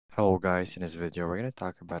Hello guys, in this video we're going to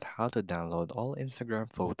talk about how to download all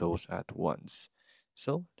Instagram photos at once.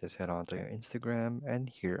 So let's head on to your Instagram and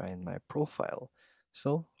here I am in my profile.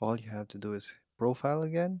 So all you have to do is profile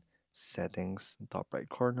again, settings, top right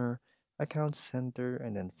corner, account center,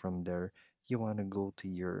 and then from there you want to go to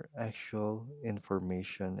your actual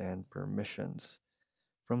information and permissions.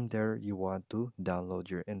 From there, you want to download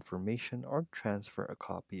your information or transfer a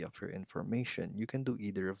copy of your information. You can do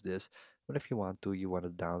either of this, but if you want to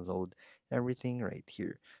download everything right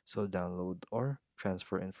here. So download or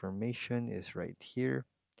transfer information is right here.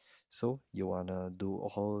 So you want to do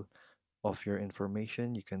all of your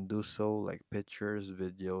information, you can do so like pictures,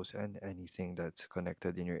 videos, and anything that's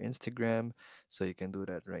connected in your Instagram. So you can do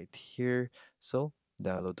that right here. So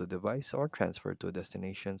download to device or transfer to a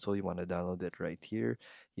destination. So you want to download it right here.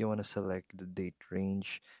 You want to select the date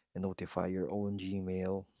range and notify your own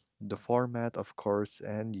Gmail, the format, of course,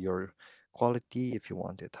 and your quality if you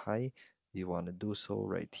want it high. You want to do so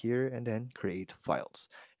right here and then create files.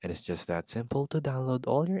 And it's just that simple to download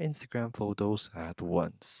all your Instagram photos at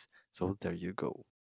once. So there you go.